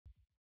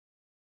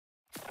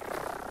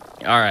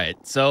All right,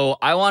 so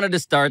I wanted to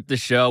start the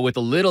show with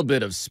a little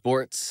bit of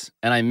sports,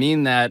 and I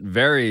mean that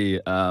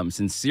very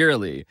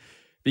sincerely,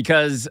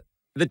 because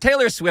the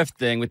Taylor Swift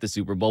thing with the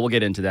Super Bowl, we'll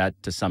get into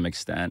that to some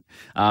extent,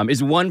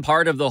 is one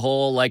part of the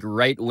whole like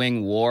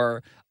right-wing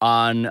war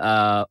on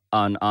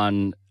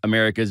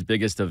America's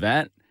biggest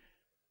event.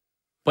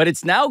 But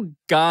it's now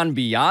gone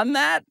beyond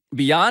that,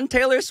 beyond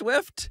Taylor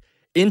Swift,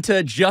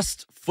 into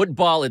just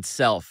football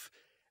itself.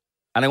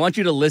 And I want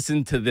you to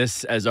listen to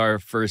this as our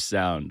first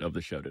sound of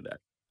the show today.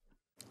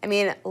 I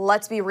mean,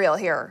 let's be real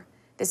here.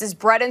 This is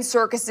bread and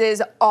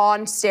circuses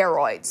on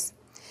steroids.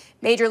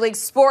 Major League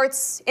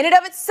Sports, in and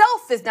of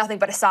itself, is nothing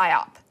but a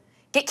psyop.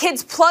 Get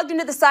kids plugged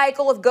into the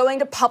cycle of going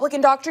to public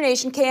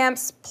indoctrination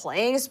camps,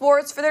 playing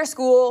sports for their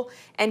school,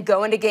 and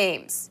going to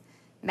games.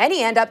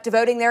 Many end up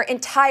devoting their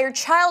entire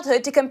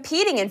childhood to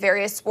competing in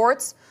various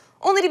sports,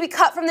 only to be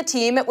cut from the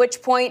team, at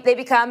which point they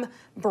become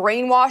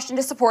brainwashed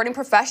into supporting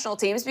professional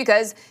teams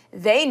because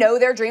they know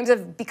their dreams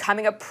of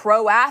becoming a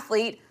pro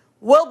athlete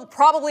will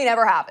probably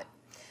never happen.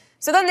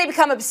 So then they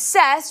become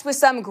obsessed with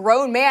some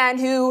grown man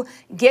who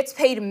gets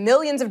paid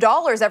millions of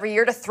dollars every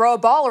year to throw a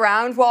ball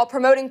around while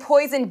promoting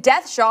poison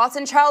death shots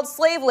and child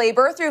slave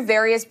labor through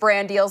various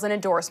brand deals and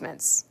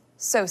endorsements.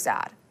 So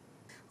sad.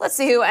 Let's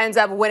see who ends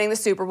up winning the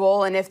Super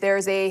Bowl and if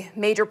there's a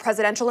major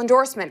presidential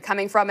endorsement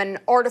coming from an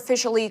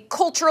artificially,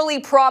 culturally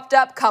propped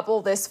up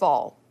couple this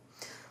fall.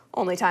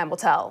 Only time will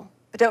tell.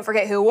 But don't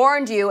forget who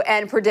warned you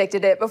and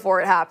predicted it before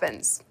it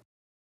happens.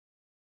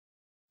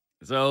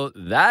 So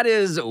that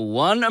is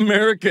One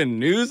American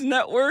News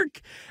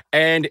Network.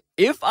 And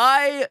if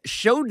I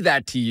showed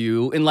that to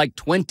you in like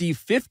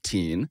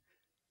 2015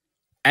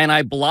 and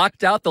I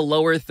blocked out the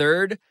lower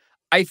third,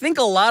 I think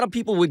a lot of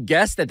people would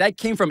guess that that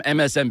came from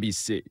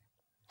MSNBC.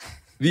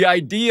 The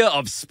idea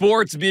of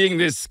sports being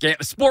this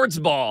sports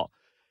ball.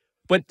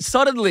 But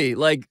suddenly,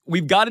 like,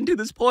 we've gotten to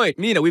this point,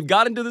 Mina, we've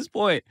gotten to this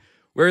point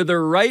where the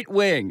right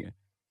wing,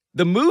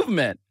 the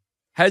movement,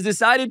 has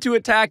decided to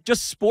attack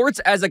just sports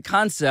as a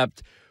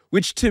concept,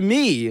 which to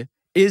me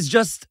is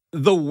just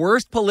the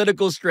worst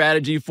political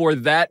strategy for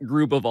that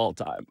group of all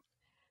time.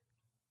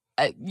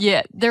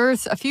 Yeah, there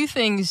was a few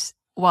things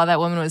while that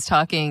woman was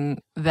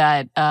talking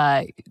that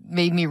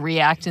made me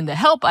react in the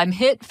help I'm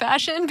hit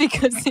fashion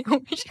because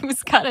she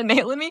was kind of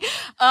nailing me.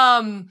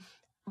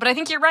 But I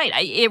think you're right.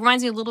 It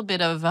reminds me a little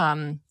bit of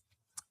I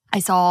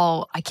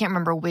can't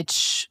remember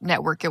which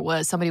network it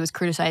was. Somebody was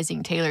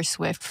criticizing Taylor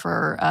Swift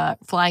for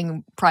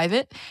flying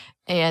private.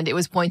 And it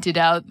was pointed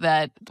out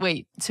that,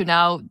 wait, so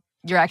now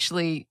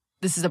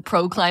this is a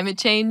pro-climate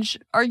change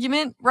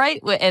argument,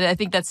 right? And I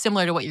think that's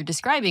similar to what you're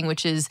describing,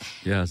 which is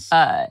yes,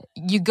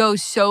 you go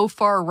so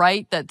far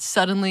right that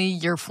suddenly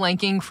you're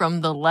flanking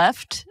from the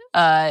left,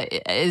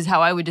 is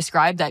how I would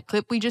describe that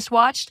clip we just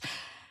watched.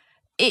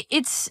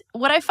 It's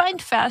what I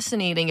find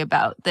fascinating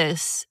about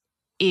this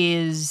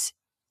is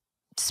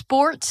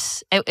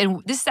sports,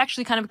 and this is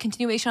actually kind of a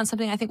continuation on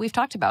something I think we've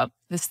talked about,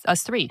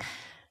 us three.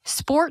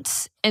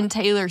 Sports and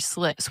Taylor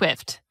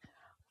Swift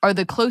are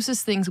the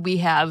closest things we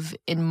have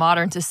in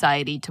modern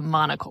society to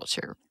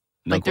monoculture.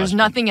 There's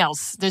nothing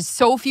else. There's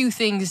so few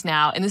things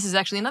now, and this is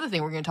actually another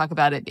thing we're going to talk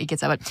about. It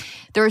gets out, but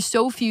there are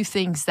so few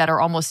things that are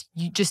almost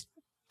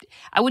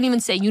I wouldn't even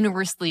say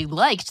universally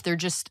liked. They're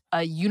just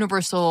a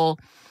universal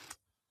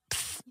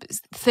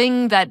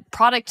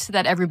product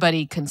that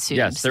everybody consumes.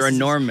 Yes, they're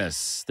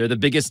enormous. They're the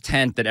biggest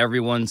tent that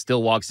everyone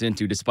still walks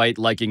into, despite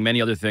liking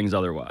many other things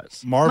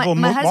otherwise. Marvel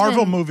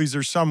movies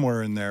are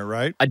somewhere in there,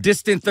 right? A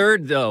distant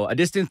third, though. A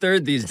distant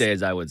third these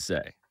days, I would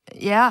say.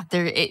 Yeah,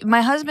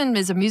 my husband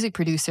is a music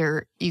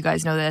producer. You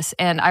guys know this,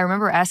 and I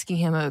remember asking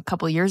him a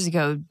couple of years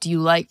ago, "Do you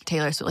like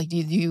Taylor Swift? Like, do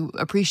you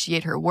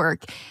appreciate her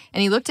work?"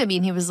 And he looked at me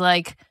and he was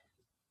like,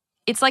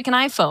 "It's like an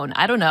iPhone.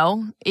 I don't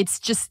know. It's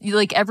just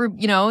like I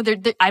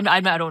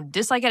don't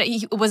dislike it.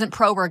 It wasn't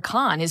pro or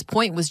con. His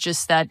point was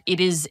just that it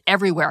is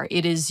everywhere.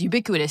 It is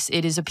ubiquitous.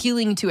 It is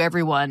appealing to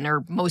everyone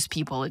or most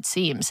people, it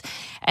seems.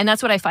 And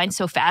that's what I find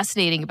so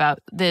fascinating about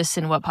this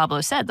and what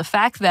Pablo said. The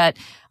fact that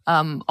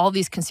all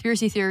these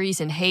conspiracy theories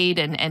and hate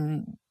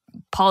and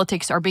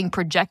politics are being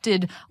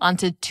projected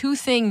onto two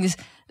things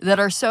that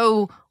are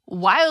so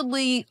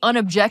wildly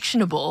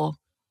unobjectionable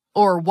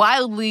or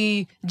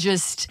wildly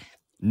just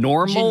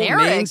normal,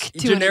 generic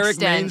to an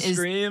extent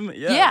mainstream.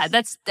 Yeah,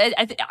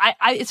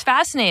 it's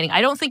fascinating.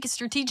 I don't think it's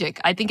strategic.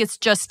 I think it's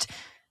just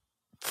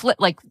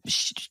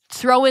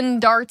throwing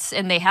darts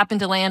and they happen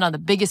to land on the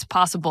biggest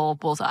possible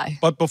bullseye.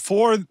 But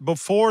before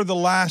the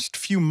last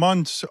few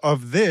months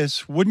of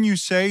this, wouldn't you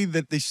say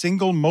that the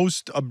single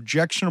most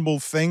objectionable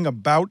thing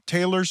about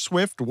Taylor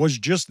Swift was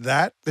just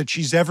that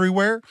she's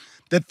everywhere?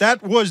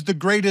 That was the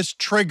greatest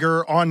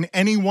trigger on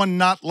anyone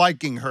not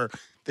liking her.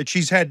 That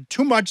she's had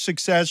too much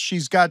success,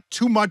 she's got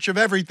too much of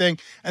everything,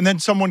 and then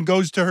someone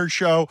goes to her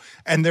show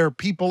and there are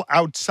people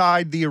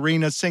outside the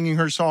arena singing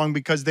her song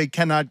because they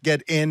cannot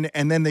get in,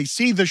 and then they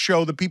see the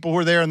show, the people who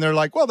are there, and they're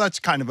like, well,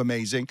 that's kind of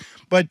amazing.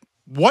 But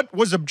what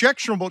was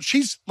objectionable?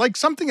 She's like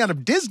something out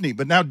of Disney,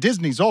 but now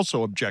Disney's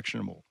also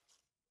objectionable.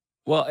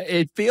 Well,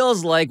 it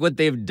feels like what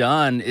they've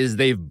done is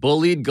they've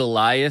bullied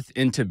Goliath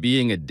into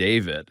being a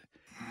David.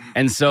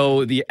 And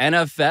so the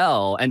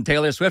NFL and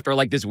Taylor Swift are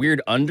like this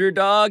weird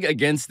underdog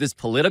against this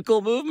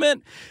political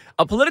movement.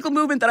 A political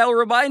movement that I will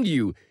remind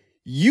you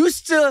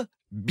used to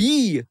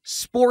be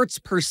sports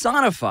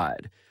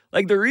personified.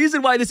 Like, the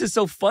reason why this is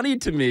so funny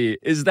to me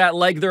is that,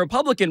 like, the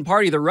Republican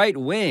Party, the right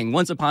wing,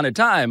 once upon a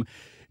time,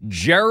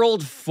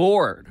 Gerald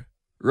Ford,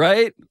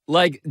 right?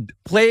 Like,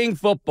 playing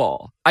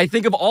football. I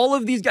think of all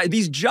of these guys,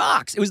 these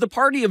jocks. It was the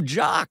party of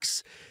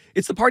jocks.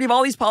 It's the party of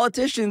all these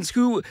politicians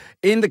who,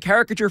 in the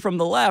caricature from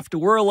the left,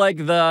 were like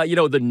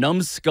the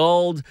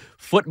numbskulled,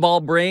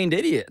 football-brained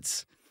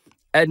idiots.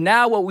 And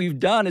now what we've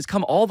done is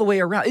come all the way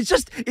around.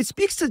 It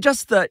speaks to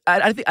just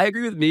I think I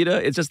agree with Mina.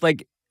 It's just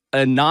like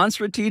a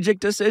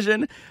non-strategic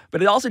decision,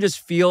 but it also just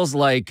feels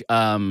like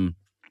an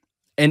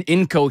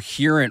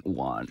incoherent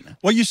one.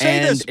 Well, you say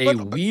this, a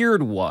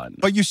weird one.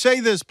 But you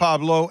say this,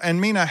 Pablo, and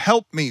Mina,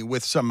 help me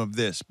with some of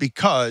this,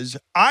 because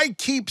I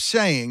keep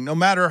saying, no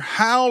matter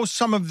how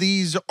some of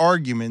these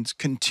arguments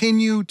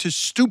continue to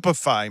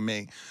stupefy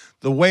me,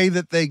 the way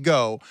that they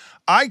go,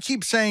 I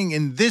keep saying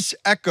in this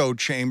echo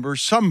chamber,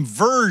 some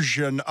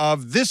version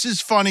of this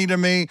is funny to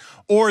me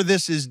or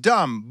this is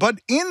dumb. But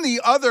in the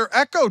other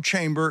echo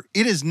chamber,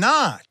 it is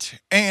not.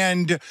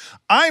 And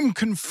I'm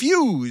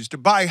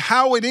confused by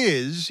how it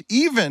is,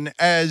 even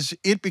as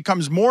it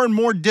becomes more and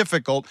more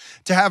difficult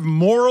to have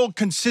moral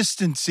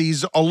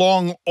consistencies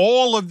along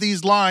all of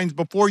these lines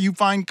before you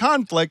find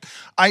conflict.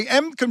 I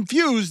am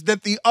confused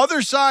that the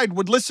other side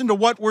would listen to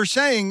what we're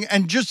saying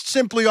and just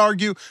simply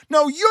argue,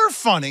 no, you're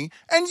funny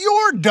and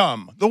you're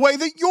dumb the way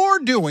that you're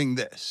doing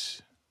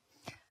this.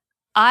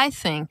 I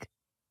think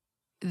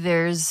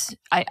this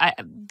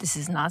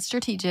is not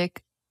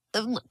strategic.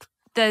 Look,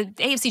 the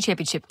AFC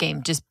Championship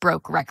game just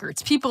broke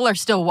records. People are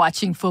still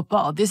watching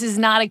football. This is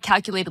not a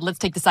calculated, let's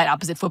take the side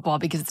opposite football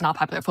because it's not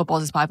popular. Football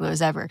is as popular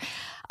as ever.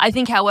 I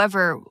think,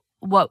 however,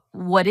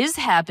 what is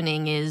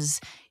happening is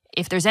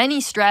if there's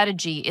any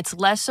strategy, it's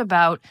less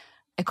about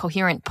a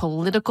coherent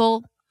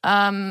political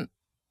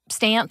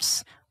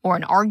stance or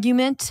an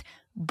argument,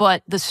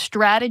 but the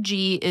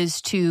strategy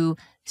is to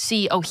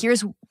see, here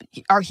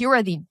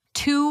are the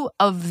two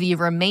of the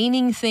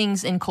remaining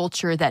things in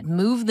culture that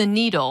move the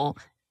needle.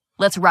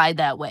 Let's ride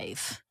that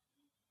wave.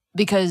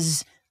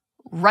 Because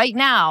right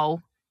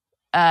now,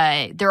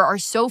 there are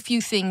so few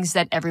things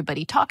that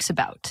everybody talks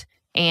about.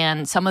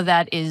 And some of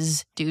that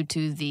is due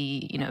to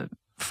the,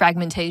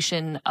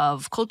 fragmentation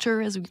of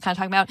culture, as we kind of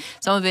talk about.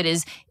 Some of it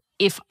is,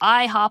 if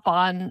I hop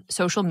on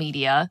social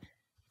media,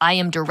 I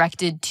am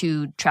directed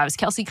to Travis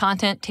Kelce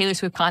content, Taylor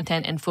Swift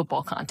content, and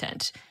football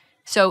content.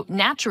 So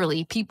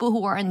naturally, people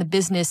who are in the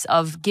business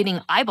of getting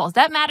eyeballs,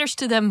 that matters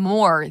to them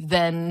more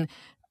than,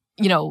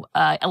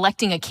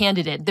 electing a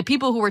candidate. The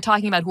people who we're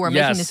talking about who are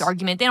making this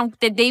argument,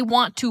 they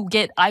want to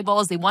get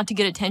eyeballs, they want to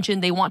get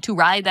attention, they want to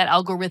ride that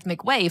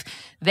algorithmic wave.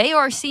 They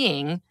are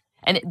seeing,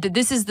 and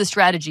this is the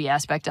strategy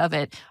aspect of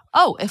it,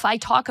 if I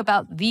talk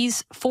about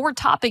these 4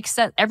 topics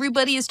that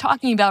everybody is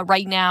talking about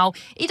right now,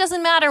 it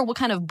doesn't matter what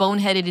kind of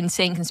boneheaded,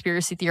 insane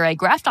conspiracy theory I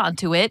graft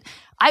onto it,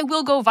 I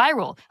will go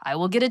viral. I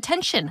will get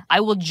attention.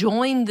 I will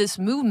join this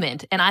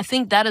movement. And I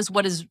think that is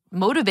what is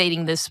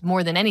motivating this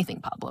more than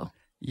anything, Pablo.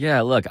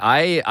 Yeah, look,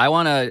 I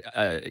want to,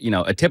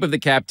 a tip of the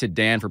cap to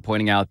Dan for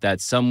pointing out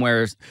that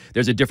somewhere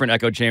there's a different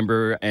echo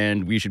chamber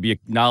and we should be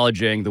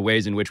acknowledging the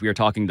ways in which we are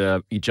talking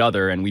to each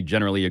other and we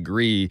generally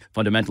agree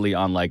fundamentally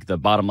on like the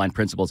bottom line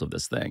principles of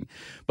this thing.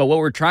 But what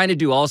we're trying to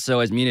do also,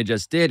 as Mina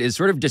just did, is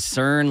sort of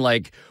discern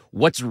like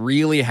what's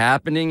really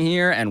happening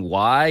here and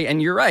why.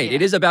 And you're right,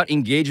 it is about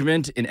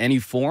engagement in any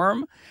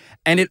form.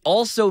 And it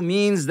also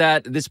means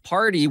that this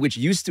party, which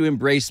used to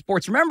embrace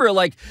sports, remember,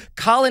 like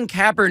Colin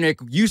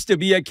Kaepernick used to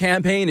be a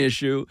campaign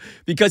issue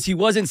because he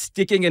wasn't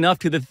sticking enough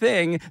to the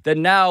thing that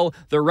now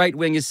the right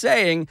wing is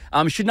saying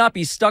should not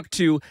be stuck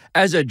to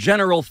as a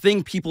general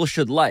thing people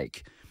should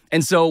like.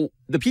 And so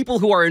the people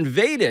who are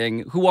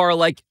invading, who are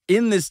like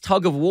in this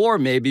tug of war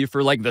maybe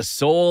for like the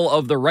soul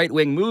of the right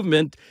wing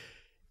movement,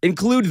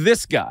 include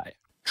this guy.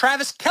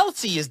 Travis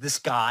Kelce is this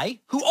guy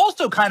who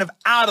also kind of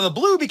out of the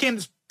blue became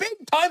this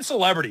big-time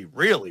celebrity,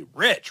 really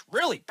rich,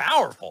 really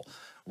powerful.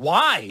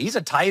 Why? He's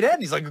a tight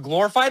end. He's like a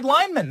glorified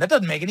lineman. That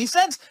doesn't make any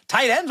sense.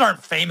 Tight ends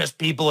aren't famous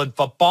people in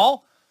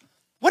football.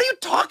 What are you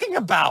talking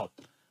about?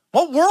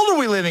 What world are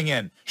we living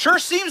in? Sure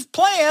seems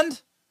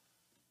planned.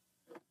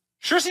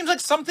 Sure seems like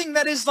something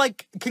that is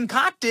like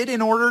concocted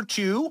in order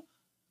to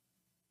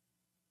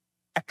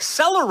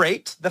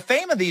accelerate the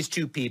fame of these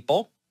two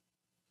people,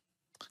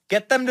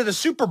 get them to the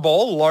Super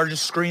Bowl, the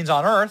largest screens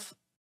on earth.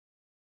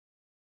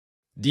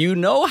 Do you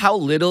know how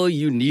little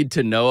you need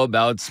to know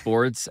about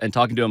sports and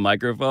talking to a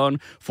microphone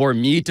for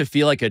me to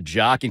feel like a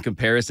jock in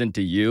comparison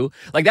to you?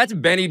 Like, that's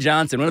Benny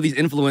Johnson, one of these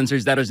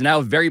influencers that is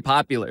now very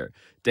popular,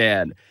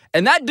 Dan.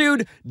 And that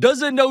dude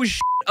doesn't know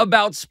shit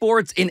about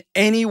sports in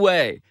any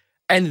way.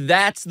 And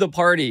that's the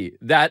party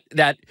that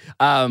the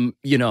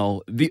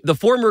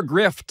former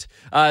grift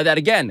that,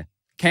 again,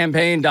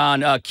 campaigned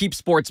on keep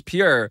sports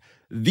pure.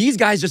 These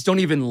guys just don't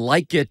even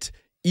like it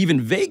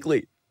even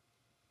vaguely.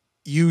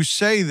 You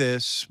say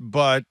this,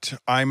 but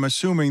I'm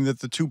assuming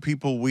that the two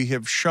people we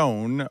have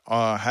shown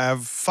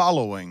have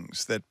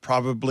followings that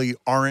probably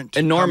aren't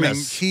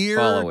Enormous coming here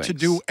followings. to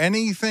do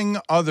anything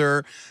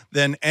other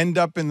than end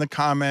up in the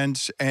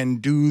comments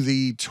and do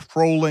the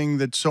trolling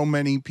that so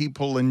many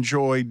people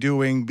enjoy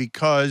doing,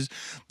 because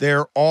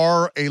there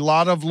are a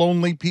lot of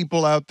lonely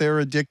people out there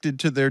addicted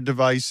to their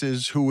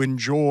devices who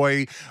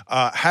enjoy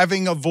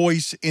having a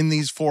voice in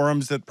these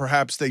forums that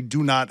perhaps they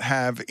do not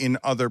have in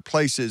other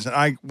places. And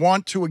I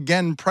want to again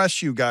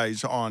press you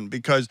guys on,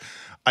 because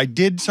I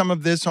did some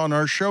of this on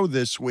our show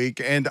this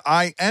week, and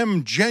I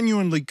am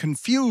genuinely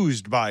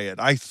confused by it.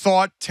 I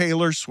thought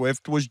Taylor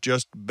Swift was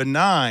just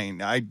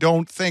benign. I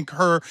don't think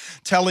her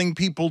telling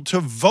people to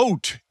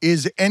vote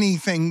is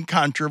anything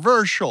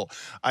controversial.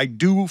 I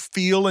do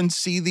feel and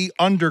see the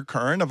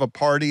undercurrent of a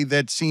party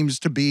that seems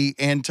to be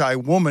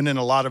anti-woman in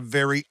a lot of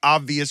very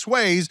obvious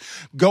ways,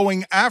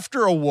 going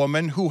after a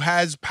woman who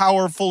has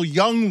powerful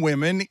young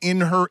women in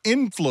her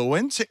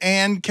influence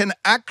and can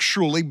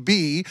actually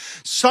be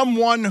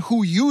someone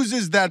who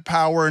uses that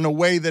power in a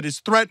way that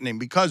is threatening.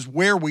 Because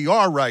where we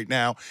are right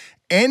now,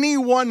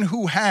 anyone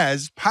who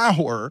has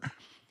power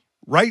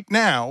right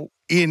now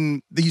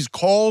in these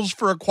calls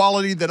for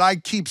equality that I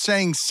keep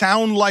saying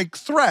sound like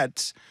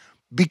threats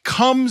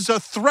becomes a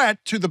threat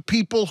to the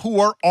people who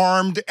are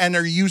armed and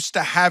are used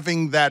to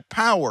having that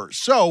power.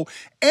 So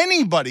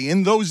anybody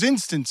in those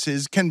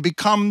instances can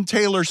become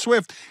Taylor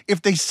Swift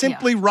if they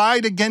simply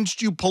ride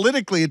against you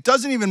politically. It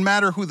doesn't even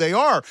matter who they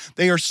are.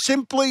 They are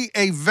simply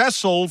a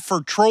vessel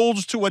for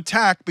trolls to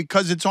attack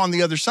because it's on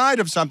the other side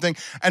of something.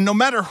 And no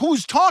matter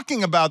who's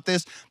talking about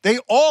this, they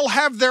all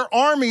have their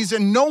armies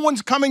and no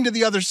one's coming to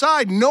the other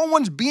side. No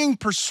one's being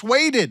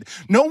persuaded.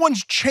 No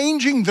one's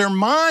changing their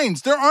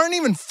minds. There aren't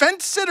even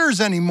fence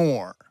sitters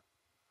anymore.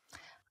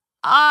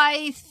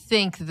 I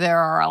think there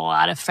are a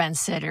lot of fence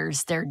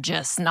sitters. They're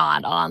just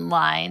not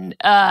online.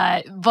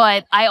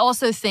 But I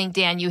also think,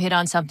 Dan, you hit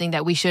on something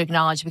that we should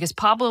acknowledge, because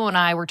Pablo and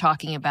I were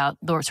talking about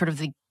the sort of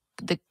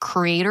the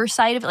creator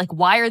side of it. Like,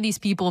 why are these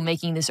people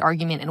making this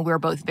argument? And we're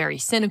both very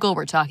cynical.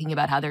 We're talking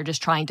about how they're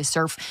just trying to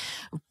surf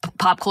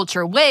pop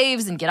culture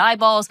waves and get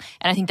eyeballs.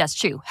 And I think that's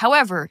true.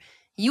 However,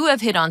 you have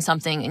hit on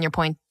something in your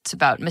points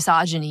about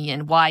misogyny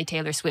and why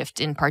Taylor Swift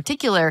in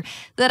particular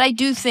that I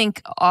do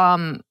think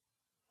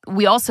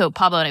we also,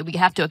 Pablo and I, we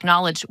have to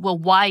acknowledge, well,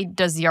 why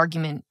does the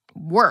argument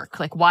work?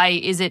 Like, why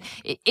is it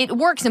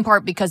works in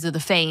part because of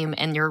the fame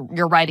and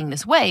you're riding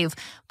this wave,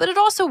 but it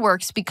also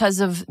works because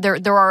of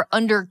there are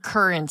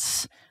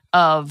undercurrents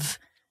of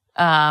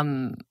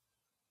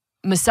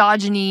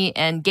misogyny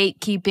and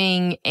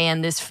gatekeeping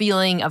and this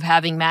feeling of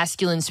having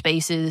masculine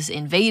spaces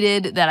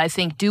invaded that I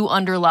think do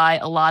underlie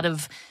a lot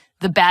of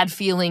the bad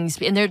feelings.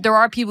 And there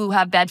are people who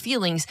have bad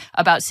feelings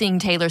about seeing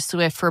Taylor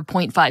Swift for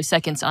 0.5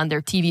 seconds on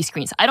their TV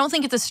screens. I don't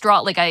think it's a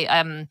straw. Like,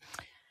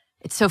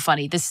 it's so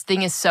funny. This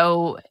thing is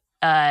so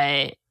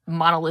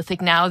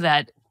monolithic now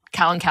that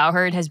Colin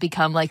Cowherd has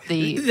become like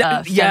the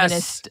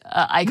feminist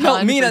icon.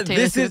 No, Mina, for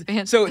Taylor Swift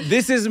fans. So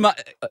this is my...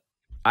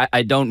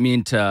 I don't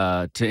mean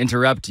to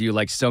interrupt you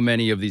like so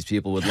many of these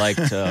people would like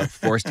to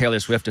force Taylor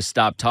Swift to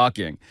stop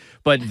talking,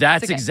 but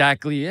that's okay.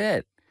 Exactly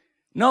it.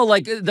 No,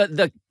 like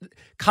the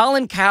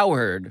Colin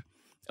Cowherd,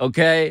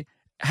 okay,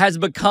 has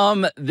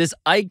become this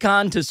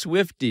icon to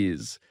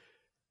Swifties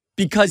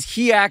because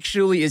he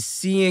actually is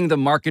seeing the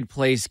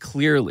marketplace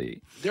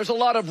clearly. There's a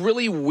lot of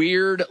really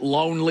weird,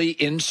 lonely,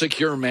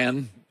 insecure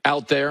men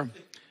out there.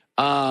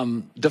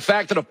 The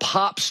fact that a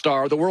pop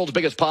star, the world's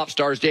biggest pop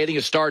star, is dating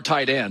a star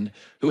tight end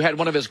who had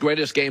one of his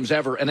greatest games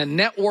ever, and a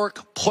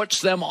network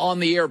puts them on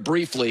the air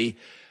briefly,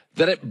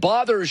 that it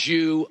bothers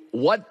you,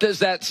 what does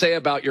that say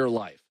about your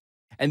life?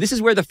 And this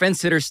is where the fence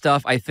sitter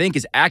stuff, I think,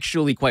 is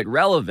actually quite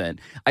relevant.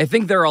 I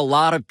think there are a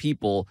lot of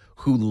people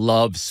who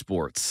love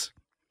sports.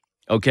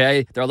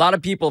 Okay? There are a lot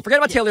of people, forget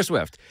about Taylor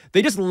Swift.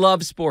 They just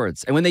love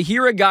sports. And when they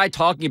hear a guy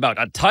talking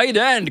about a tight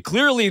end,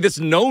 clearly this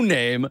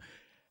no-name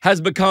has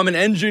become an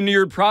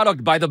engineered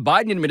product by the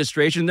Biden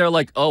administration, they're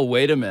like, oh,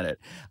 wait a minute.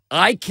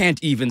 I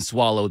can't even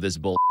swallow this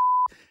bull.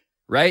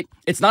 Right?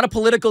 It's not a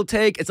political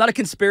take. It's not a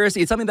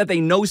conspiracy. It's something that they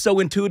know so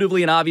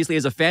intuitively and obviously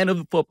as a fan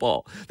of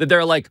football that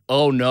they're like,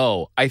 oh,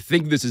 no, I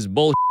think this is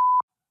bull.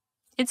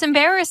 It's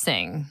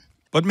embarrassing.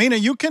 But Mina,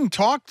 you can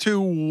talk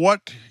to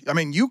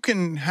you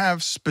can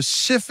have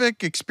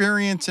specific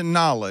experience and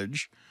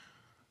knowledge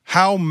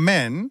how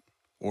men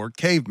or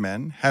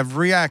cavemen have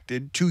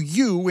reacted to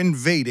you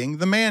invading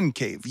the man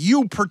cave.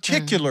 You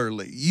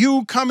particularly,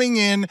 you coming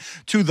in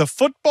to the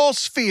football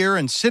sphere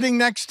and sitting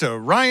next to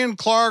Ryan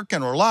Clark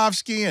and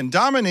Orlovsky and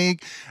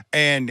Dominique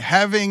and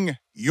having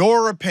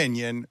your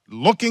opinion,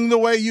 looking the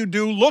way you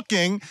do,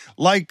 looking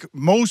like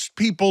most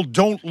people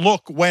don't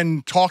look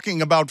when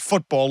talking about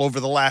football over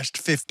the last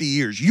 50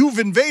 years. You've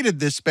invaded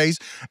this space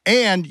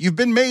and you've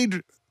been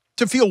made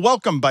to feel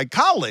welcome by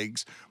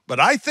colleagues. But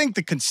I think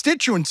the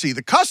constituency,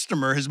 the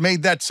customer, has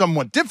made that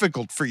somewhat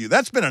difficult for you.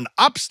 That's been an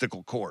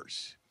obstacle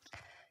course.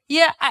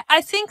 Yeah,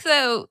 I think,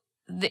 though,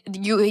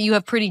 you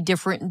have pretty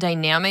different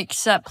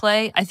dynamics at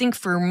play. I think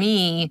for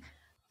me,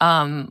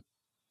 a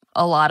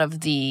lot of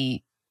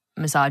the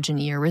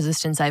misogyny or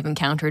resistance I've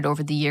encountered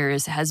over the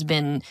years has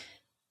been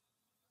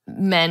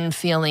men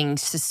feeling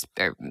suspicious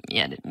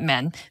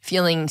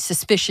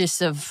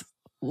of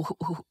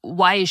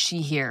why is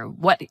she here?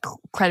 What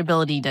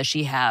credibility does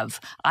she have?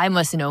 I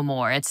must know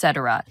more,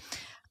 etc.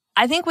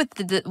 I think with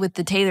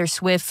the Taylor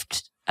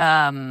Swift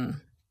backlash,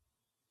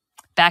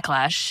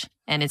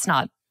 and it's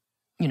not,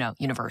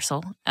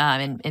 universal,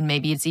 and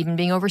maybe it's even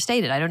being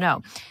overstated. I don't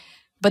know.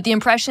 But the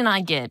impression I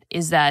get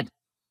is that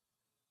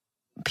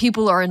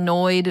people are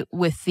annoyed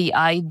with the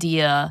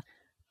idea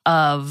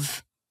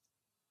of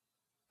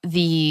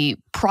the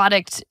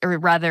product, or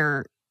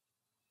rather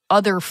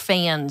other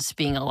fans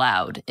being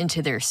allowed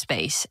into their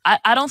space.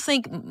 I don't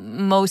think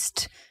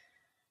most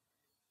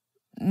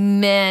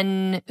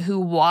men who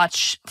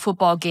watch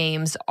football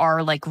games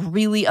are like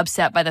really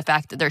upset by the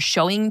fact that they're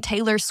showing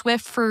Taylor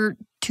Swift for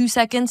 2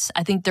 seconds.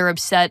 I think they're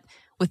upset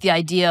with the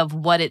idea of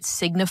what it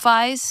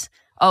signifies.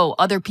 Oh,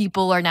 other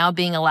people are now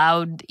being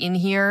allowed in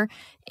here,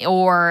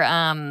 or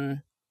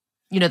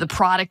the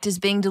product is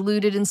being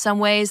diluted in some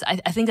ways.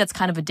 I think that's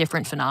kind of a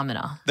different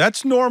phenomena.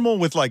 That's normal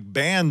with like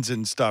bands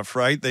and stuff,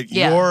 right? That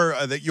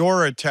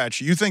you're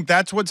attached. You think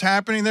that's what's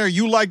happening there?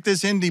 You like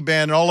this indie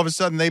band, and all of a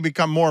sudden they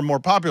become more and more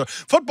popular.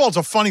 Football's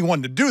a funny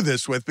one to do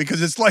this with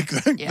because it's like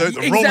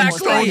the Rolling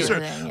Stones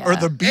or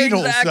the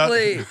Beatles.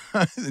 Exactly.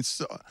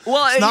 It's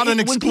not an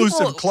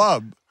exclusive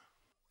club.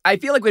 I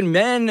feel like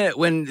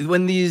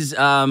when these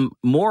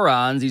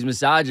morons, these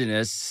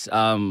misogynists,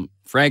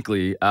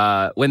 frankly,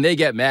 when they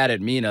get mad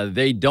at Mina,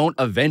 they don't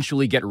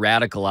eventually get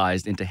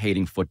radicalized into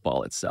hating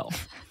football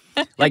itself.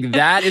 Like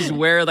that is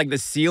where like the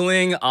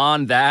ceiling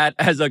on that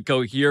as a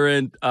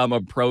coherent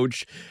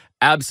approach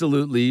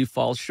absolutely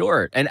falls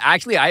short. And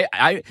actually,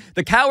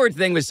 the coward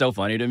thing was so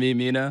funny to me,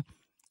 Mina,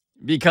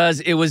 because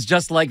it was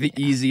just like the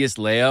easiest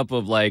layup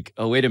of like,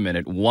 oh, wait a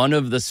minute. One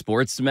of the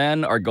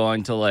sportsmen are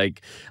going to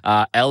like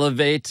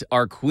elevate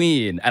our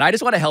queen. And I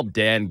just want to help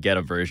Dan get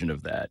a version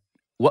of that.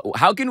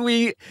 How can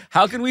we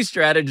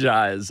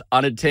strategize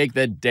on a take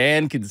that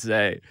Dan can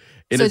say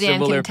in a similar fashion? So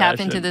Dan can tap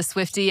into the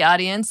Swiftie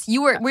audience.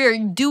 You're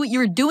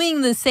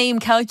doing the same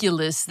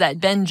calculus that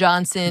Ben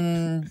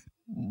Johnson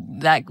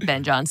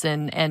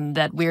and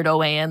that weird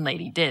OAN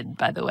lady did,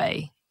 by the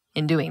way,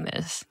 in doing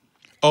this.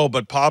 Oh,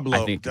 but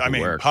Pablo,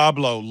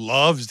 Pablo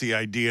loves the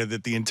idea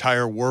that the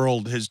entire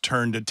world has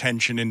turned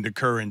attention into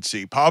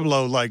currency.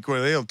 Pablo,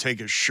 he'll take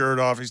his shirt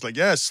off. He's like,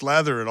 yeah,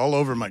 slather it all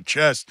over my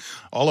chest,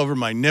 all over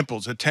my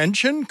nipples.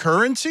 Attention?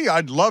 Currency?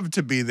 I'd love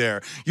to be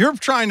there. You're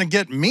trying to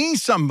get me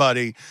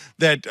somebody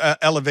that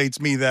elevates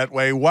me that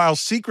way while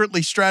secretly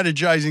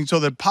strategizing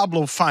so that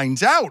Pablo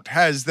finds out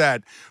has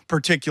that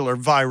particular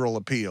viral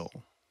appeal.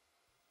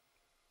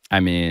 I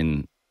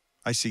mean,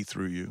 I see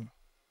through you.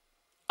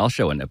 I'll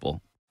show a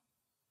nipple.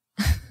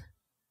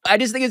 I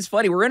just think it's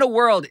funny. We're in a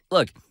world,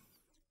 look,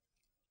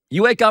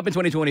 you wake up in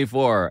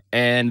 2024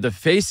 and the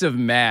face of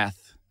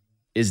math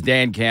is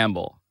Dan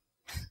Campbell.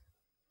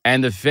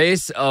 And the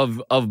face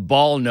of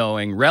ball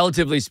knowing,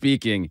 relatively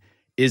speaking,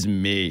 is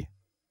me.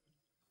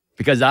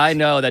 Because I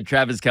know that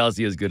Travis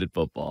Kelce is good at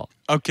football.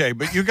 Okay,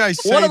 but you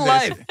guys say what a this.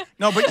 Life.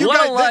 No, but you what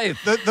guys, a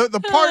life.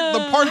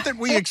 The part that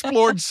we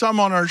explored some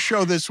on our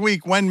show this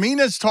week, when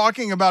Mina's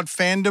talking about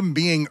fandom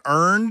being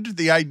earned,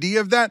 the idea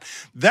of that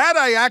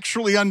I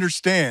actually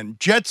understand.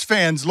 Jets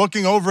fans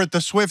looking over at the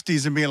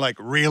Swifties and being like,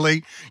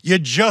 really? You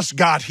just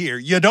got here.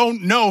 You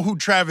don't know who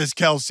Travis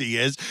Kelce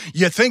is.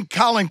 You think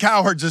Colin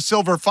Cowherd's a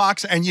silver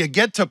fox, and you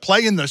get to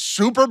play in the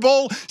Super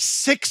Bowl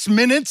 6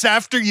 minutes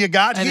after you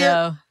got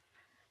here?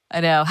 I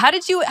know. How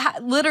did you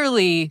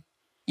literally?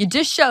 You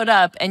just showed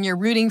up and you're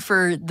rooting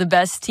for the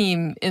best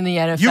team in the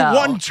NFL. You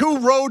won 2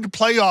 road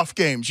playoff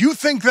games. You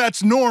think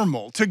that's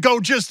normal to go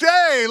just,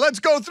 hey, let's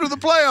go through the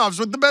playoffs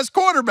with the best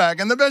quarterback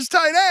and the best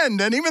tight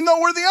end. And even though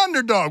we're the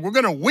underdog, we're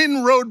going to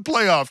win road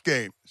playoff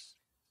games.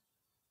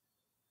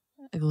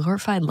 A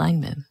glorified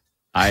lineman.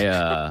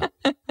 I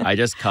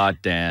just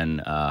caught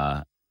Dan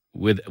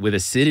with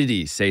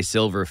acidity say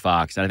silver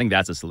fox. And I think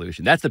that's a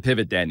solution. That's the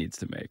pivot Dan needs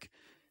to make.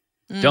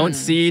 Don't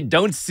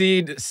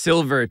cede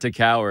silver to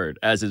Cowherd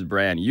as his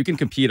brand. You can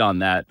compete on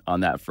that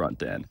front,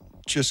 Dan.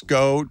 Just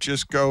go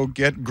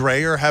get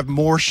grayer, have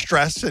more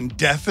stress and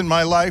death in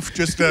my life.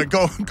 Just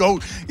go.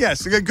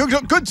 Yes,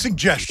 good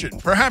suggestion.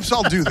 Perhaps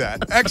I'll do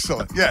that.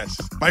 Excellent. Yes.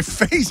 My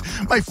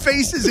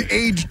face has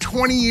aged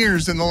 20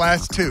 years in the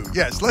last 2.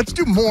 Yes, let's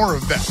do more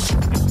of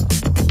that.